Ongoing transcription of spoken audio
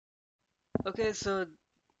Okay, so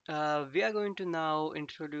we are going to now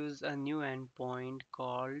introduce a new endpoint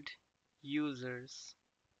called users.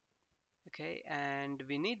 Okay, and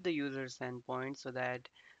we need the users endpoint so that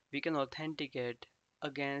we can authenticate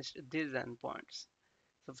against these endpoints.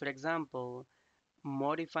 So, for example,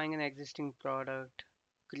 modifying an existing product,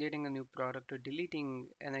 creating a new product, or deleting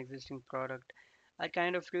an existing product are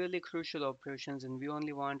kind of really crucial operations, and we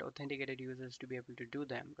only want authenticated users to be able to do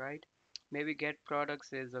them, right? Maybe get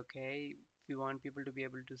products is okay. We want people to be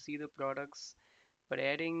able to see the products, but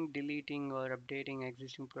adding, deleting, or updating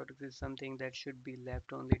existing products is something that should be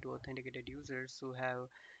left only to authenticated users who have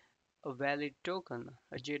a valid token,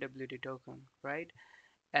 a JWT token, right?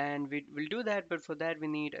 And we will do that, but for that we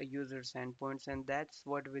need a user's endpoints, and that's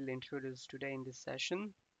what we'll introduce today in this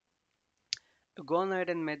session. Go on ahead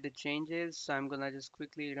and make the changes, so I'm gonna just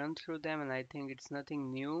quickly run through them, and I think it's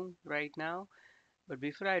nothing new right now. But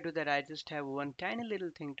before I do that, I just have one tiny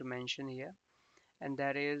little thing to mention here, and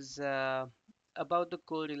that is about the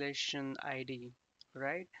correlation ID,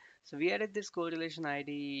 right? So we added this correlation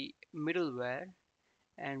ID middleware,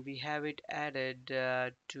 and we have it added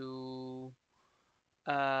to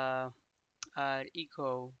uh, our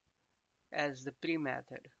echo as the pre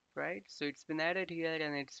method, right? So it's been added here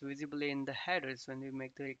and it's visible in the headers when we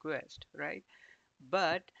make the request, right?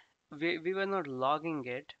 But we were not logging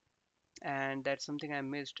it, and that's something I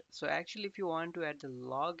missed. So actually, if you want to add the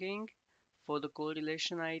logging for the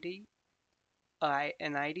correlation ID,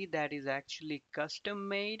 an ID that is actually custom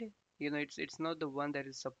made, it's not the one that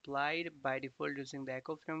is supplied by default using the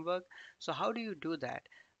Echo framework. So how do you do that?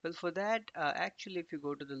 Well, for that, actually, if you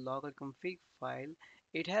go to the logger config file,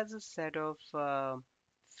 it has a set of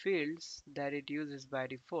fields that it uses by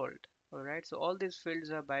default. All right, so all these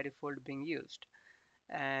fields are by default being used,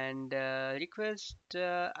 and request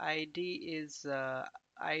ID is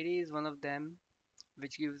one of them,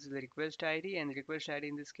 which gives the request ID, and request ID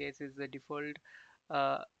in this case is the default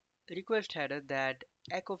uh, request header that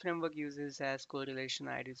Echo framework uses as correlation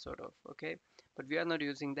ID sort of, okay? But we are not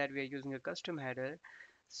using that, we are using a custom header.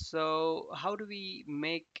 So how do we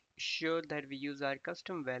make sure that we use our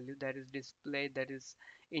custom value that is displayed, that is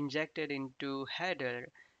injected into header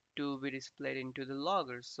to be displayed into the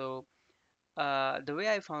logger? So the way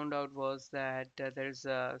I found out was that there's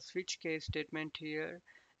a switch case statement here,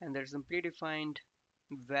 and there's some predefined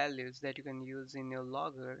values that you can use in your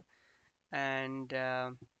logger. And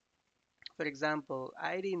for example,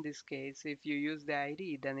 ID in this case, if you use the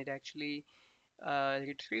ID, then it actually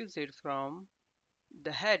retrieves it from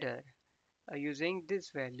the header using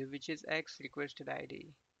this value, which is X requested ID.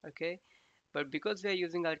 Okay, but because we are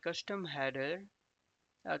using our custom header,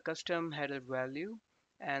 a custom header value,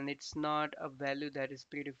 and it's not a value that is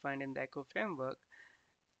predefined in the Echo framework.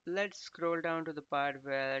 Let's scroll down to the part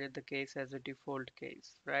where the case has a default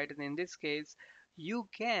case, right? And in this case, you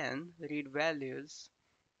can read values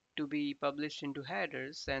to be published into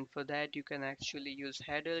headers, and for that you can actually use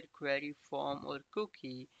header, query, form, or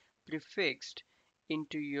cookie prefixed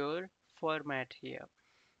into your format here,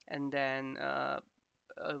 and then uh,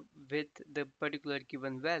 with the particular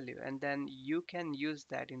given value, and then you can use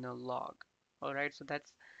that in a log. All right, so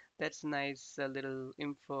that's nice little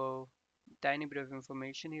info, tiny bit of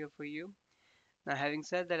information here for you. Now, having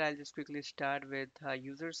said that, I'll just quickly start with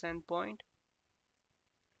user's endpoint.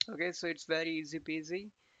 Okay, so it's very easy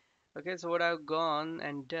peasy. Okay, so what I've gone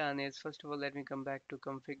and done is, first of all, let me come back to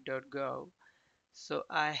config.go. So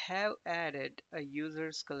I have added a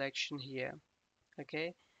users collection here,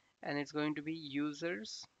 okay, and it's going to be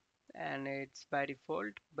users, and it's by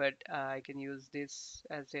default, but I can use this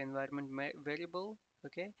as the environment variable.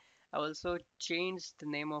 Okay, I also changed the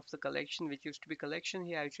name of the collection, which used to be collection.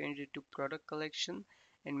 Here I changed it to product collection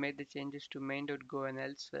and made the changes to main.go and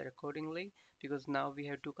elsewhere accordingly, because now we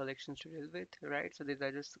have two collections to deal with, right? So these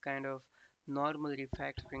are just the kind of normal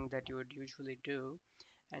refactoring that you would usually do,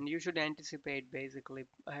 and you should anticipate basically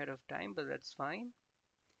ahead of time, but that's fine.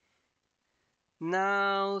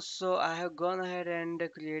 Now, so I have gone ahead and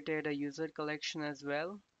created a user collection as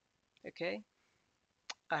well. Okay,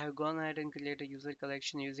 I have gone ahead and created a user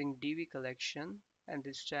collection using dv collection, and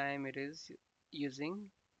this time it is using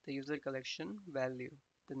the user collection value,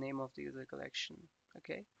 the name of the user collection.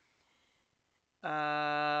 Okay,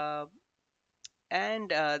 uh, and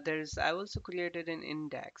there's I also created an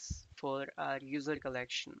index for our user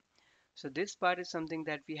collection. So this part is something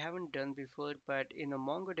that we haven't done before, but in a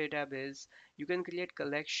Mongo database, you can create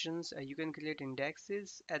collections, you can create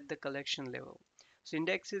indexes at the collection level. So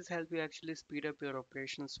indexes help you actually speed up your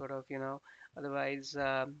operations, sort of, Otherwise,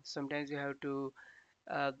 sometimes you have to.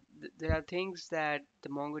 There are things that the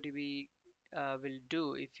MongoDB will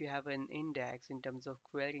do if you have an index in terms of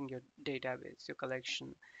querying your database, your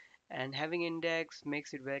collection. And having index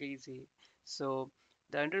makes it very easy. So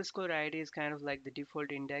the underscore ID is kind of like the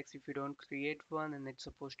default index if you don't create one, and it's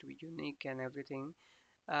supposed to be unique and everything.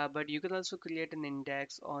 But you can also create an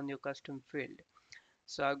index on your custom field.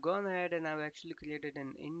 So I've gone ahead and I've actually created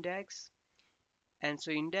an index. And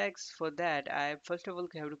so index for that, I first of all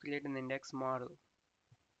have to create an index model.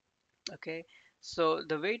 Okay. So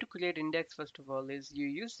the way to create index first of all is you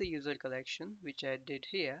use the user collection, which I did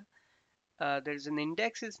here. There's an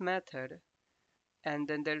indexes method, and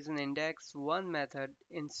then there's an index one method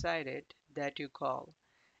inside it that you call.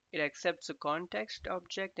 It accepts a context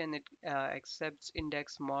object and it accepts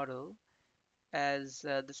index model as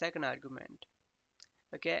the second argument.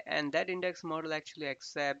 Okay, and that index model actually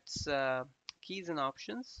accepts keys and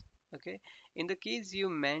options. Okay, in the keys you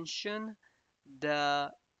mention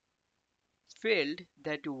the field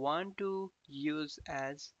that you want to use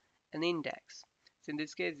as an index. So in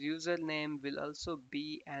this case, username will also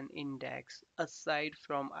be an index aside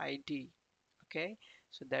from ID. Okay,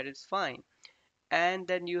 so that is fine. And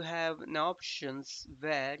then you have an options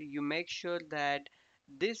where you make sure that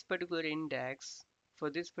this particular index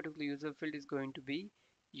for this particular user field is going to be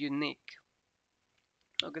unique.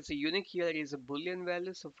 Okay, so unique here is a boolean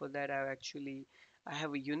value. So for that I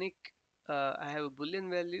have a unique I have a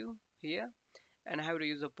boolean value here, and I have to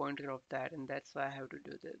use a pointer of that, and that's why I have to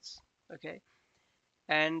do this. Okay,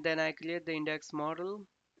 and then I create the index model,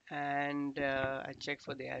 and I check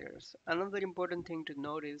for the errors. Another important thing to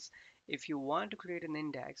note is if you want to create an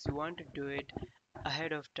index, you want to do it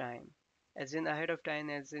ahead of time. As in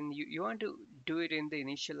you want to do it in the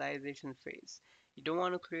initialization phase. You don't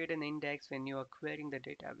want to create an index when you are querying the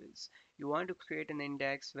database. You want to create an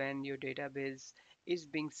index when your database is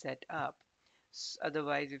being set up.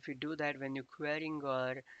 Otherwise, if you do that when you're querying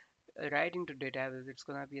or writing to database, it's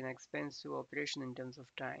going to be an expensive operation in terms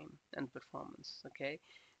of time and performance. Okay,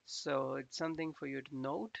 so it's something for you to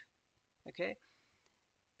note. Okay,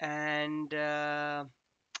 and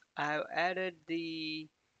I've added the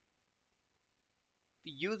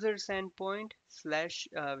users endpoint slash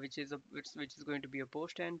which is going to be a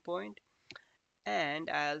post endpoint, and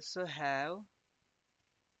I also have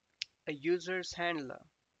a users handler.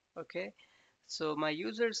 Okay, so my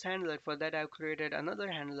users handler, for that I've created another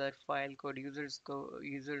handler file called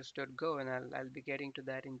users.go, and I'll be getting to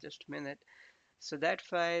that in just a minute. So that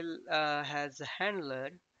file has a handler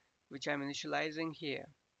which I'm initializing here.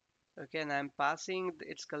 Okay, and I'm passing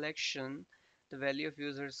its collection the value of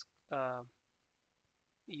users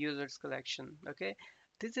collection. Okay,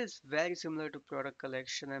 this is very similar to product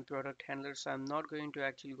collection and product handler, so I'm not going to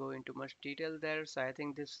actually go into much detail there. So I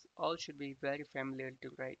think this all should be very familiar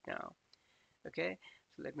to right now. Okay,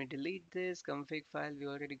 so let me delete this config file. We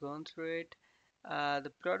already gone through it.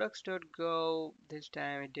 The products.go, this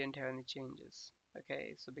time it didn't have any changes.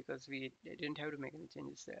 Okay, so because we didn't have to make any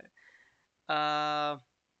changes there. Uh,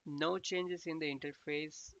 no changes in the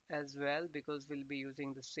interface as well because we'll be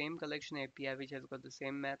using the same collection API which has got the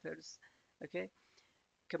same methods. Okay,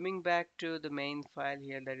 coming back to the main file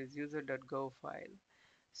here, that is user.go file.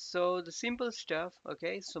 So the simple stuff.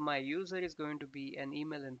 Okay, so my user is going to be an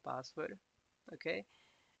email and password. Okay,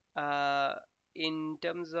 uh, in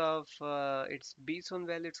terms of its bson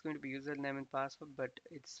value, it's going to be username and password, but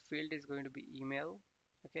its field is going to be email.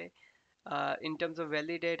 Okay, in terms of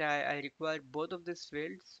validate, I require both of these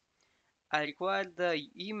fields. I require the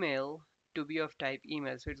email to be of type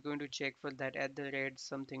email, so it's going to check for that at the rate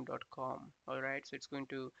something.com. All right, so it's going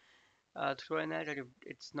to throw an error if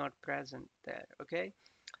it's not present there. Okay,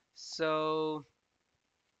 so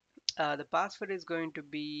the password is going to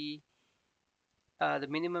be the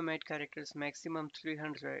minimum 8 characters, maximum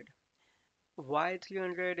 300. Why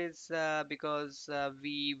 300 is because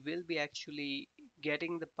we will be actually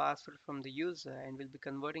getting the password from the user and we'll be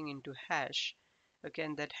converting into hash. Okay,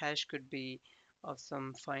 and that hash could be of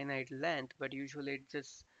some finite length, but usually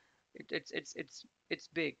it's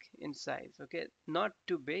big in size. Okay, not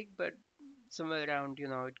too big, but somewhere around,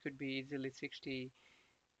 it could be easily 60,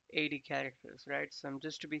 80 characters, right? So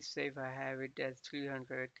just to be safe, I have it as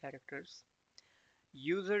 300 characters.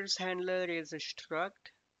 Users handler is a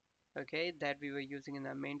struct, okay, that we were using in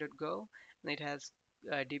our main.go, and it has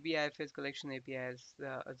dbifs collection API as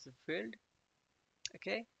a field.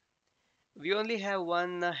 Okay, we only have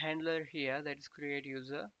one handler here, that is create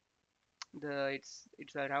user.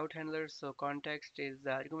 It's a route handler, so context is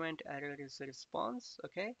the argument, error is the response.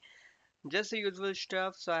 Okay, just the usual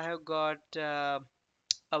stuff. So I have got a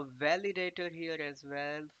validator here as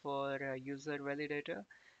well for user validator.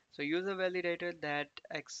 So user validator that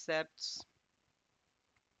accepts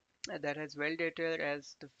that has validator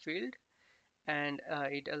as the field, and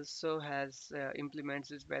it also has implements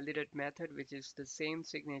this validate method, which is the same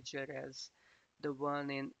signature as the one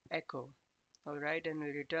in echo. All right, and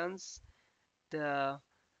it returns the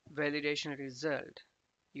validation result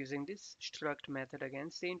using this struct method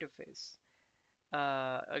against the interface,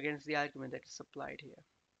 against the argument that is supplied here.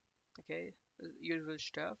 Okay, usual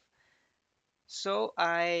stuff. So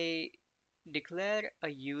I declare a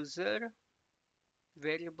user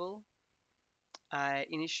variable. I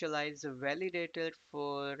initialize a validator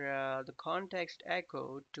for the context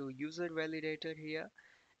echo to user validator here,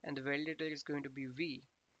 and the validator is going to be v.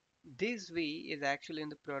 This v is actually in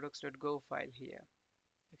the products.go file here.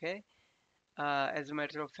 Okay. As a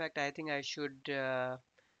matter of fact, I think I should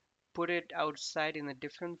put it outside in a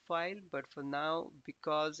different file, but for now,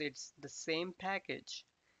 because it's the same package,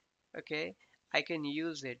 okay, I can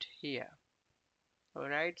use it here. All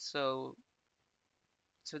right. So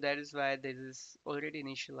that is why this is already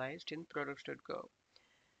initialized in products.go.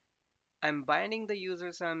 I'm binding the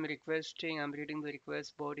users I'm requesting. I'm reading the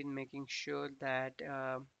request body and making sure that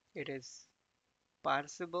it is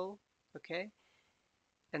parsable. Okay.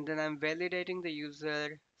 And then I'm validating the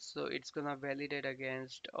user. So it's going to validate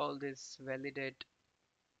against all these validate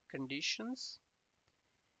conditions.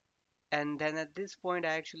 And then at this point,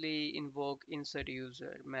 I actually invoke insert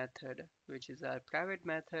user method, which is our private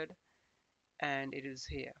method. And it is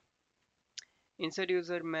here. Insert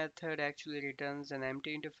user method actually returns an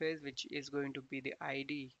empty interface, which is going to be the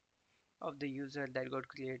ID of the user that got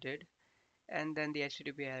created, and then the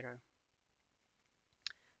HTTP error.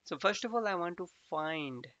 So first of all, I want to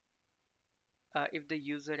find if the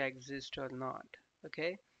user exists or not.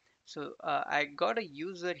 Okay, so I got a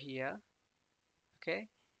user here. Okay,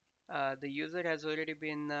 the user has already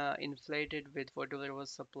been inflated with whatever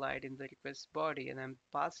was supplied in the request body, and I'm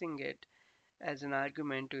passing it as an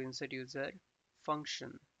argument to insert user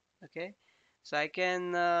function. Okay, so I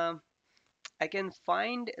can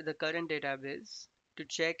find the current database to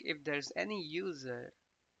check if there's any user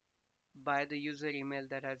by the user email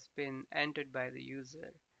that has been entered by the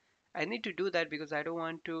user. I need to do that because I don't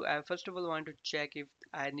want to, I first of all want to check if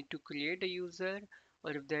I need to create a user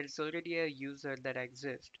or if there's already a user that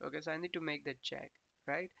exists. Okay, so I need to make that check,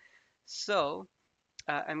 right? So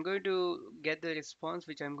I'm going to get the response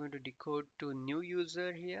which I'm going to decode to new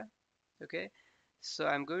user here. Okay, so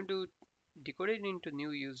I'm going to decode it into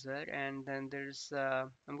new user, and then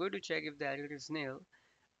I'm going to check if the error is nil.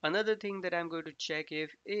 Another thing that I'm going to check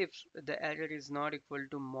if the error is not equal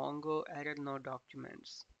to Mongo error no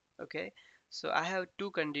documents. Okay, so I have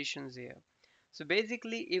two conditions here. So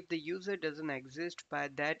basically, if the user doesn't exist by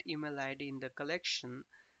that email ID in the collection,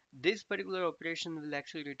 this particular operation will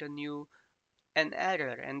actually return you an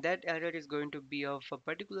error, and that error is going to be of a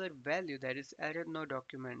particular value, that is error no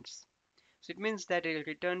documents. So it means that it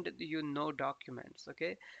returned you no documents.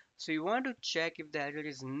 Okay, so you want to check if the error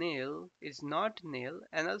is nil, is not nil,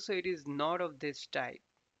 and also it is not of this type.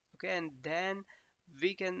 Okay, and then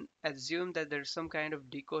we can assume that there's some kind of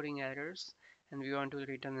decoding errors, and we want to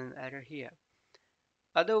return an error here.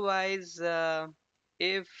 Otherwise,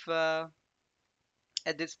 if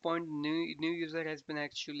at this point new user has been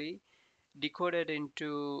actually decoded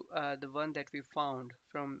into the one that we found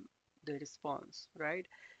from the response, right?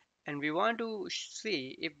 And we want to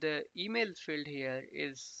see if the email field here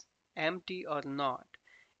is empty or not.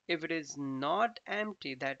 If it is not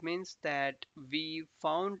empty, that means that we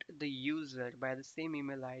found the user by the same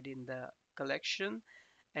email ID in the collection,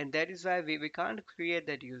 and that is why we can't create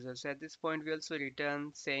that user. So at this point, we also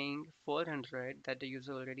return saying 400 that the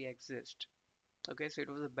user already exists. Okay, so it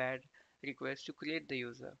was a bad request to create the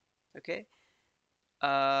user. Okay,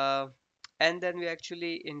 uh, and then we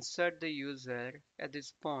actually insert the user at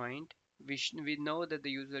this point. We know that the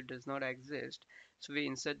user does not exist, so we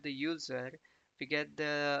insert the user, we get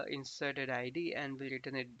the inserted ID, and we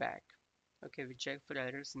return it back. Okay, we check for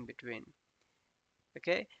errors in between.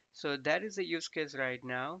 Okay, so that is the use case right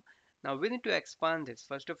now. Now we need to expand this.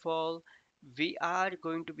 First of all, we are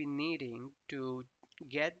going to be needing to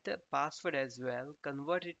get the password as well,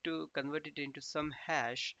 convert it into some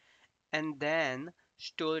hash, and then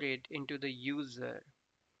store it into the user,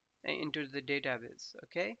 into the database.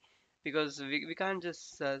 Okay, because we can't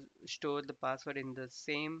just store the password in the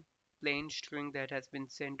same plain string that has been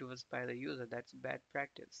sent to us by the user. That's bad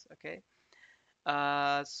practice. Okay,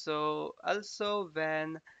 so also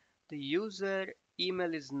when the user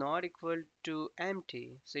email is not equal to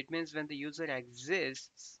empty, so it means when the user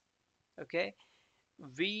exists, okay,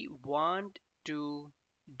 we want to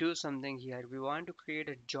do something here. We want to create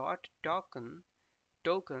a jot token,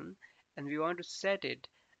 and we want to set it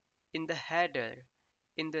in the header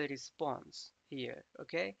in the response here.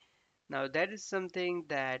 Okay, now that is something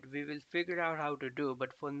that we will figure out how to do,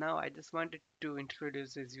 but for now I just wanted to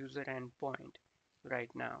introduce this user endpoint right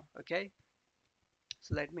now. Okay,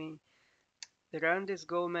 so let me run this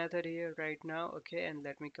go method here right now. Okay, and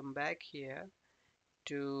let me come back here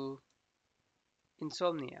to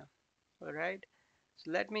insomnia. All right,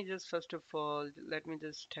 so let me just first of all, let me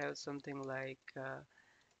just have something like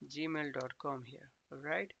gmail.com here. All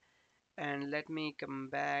right, and let me come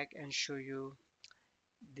back and show you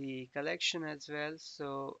the collection as well.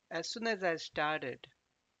 So as soon as I started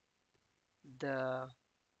the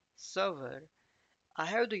server, I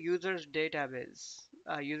have the users database,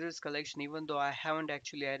 users collection, even though I haven't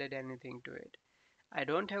actually added anything to it. I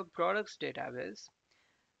don't have products database.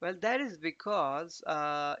 Well, that is because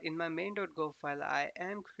in my main.go file, I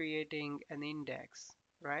am creating an index,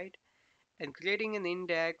 right? And creating an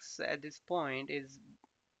index at this point is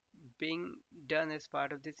being done as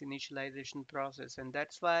part of this initialization process. And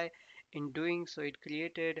that's why in doing so, it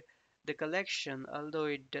created the collection, although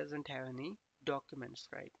it doesn't have any documents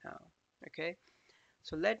right now. Okay,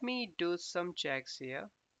 so let me do some checks here.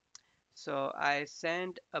 So I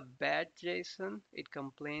send a bad JSON. It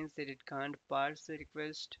complains that it can't parse the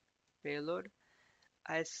request payload.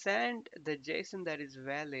 I send the JSON that is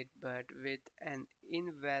valid but with an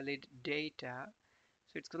invalid data.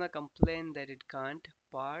 So it's gonna complain that it can't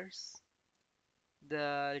parse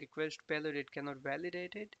the request payload, it cannot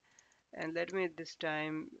validate it. And let me this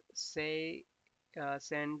time say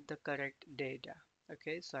send the correct data.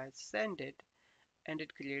 Okay, so I send it and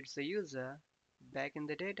it creates a user back in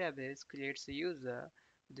the database, creates a user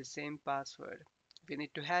with the same password. We need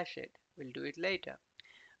to hash it, we'll do it later.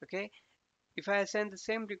 Okay, if I send the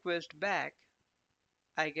same request back,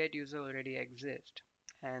 I get user already exist,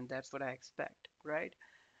 and that's what I expect, right?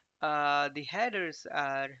 The headers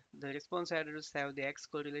are the response headers have the X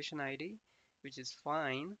correlation ID, which is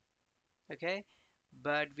fine. Okay,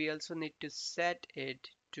 but we also need to set it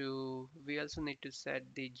to we also need to set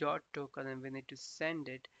the jot token, and we need to send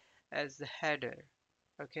it as the header.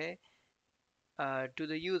 Okay, to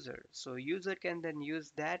the user, so user can then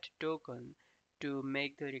use that token to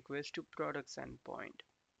make the request to products endpoint.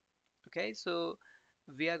 Okay, so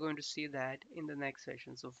we are going to see that in the next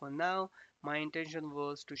session. So for now, my intention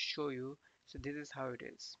was to show you, so this is how it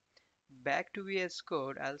is. Back to VS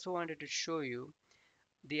Code, I also wanted to show you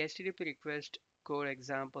the HTTP request code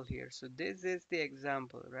example here. So this is the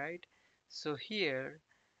example, right? So here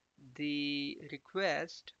the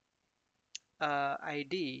request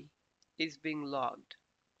ID is being logged,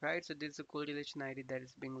 right? So this is a correlation ID that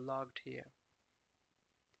is being logged here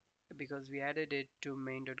because we added it to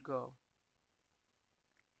main.go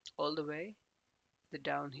all the way the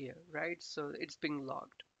down here, right? So it's being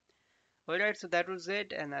logged. Alright, so that was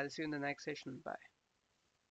it, and I'll see you in the next session. Bye.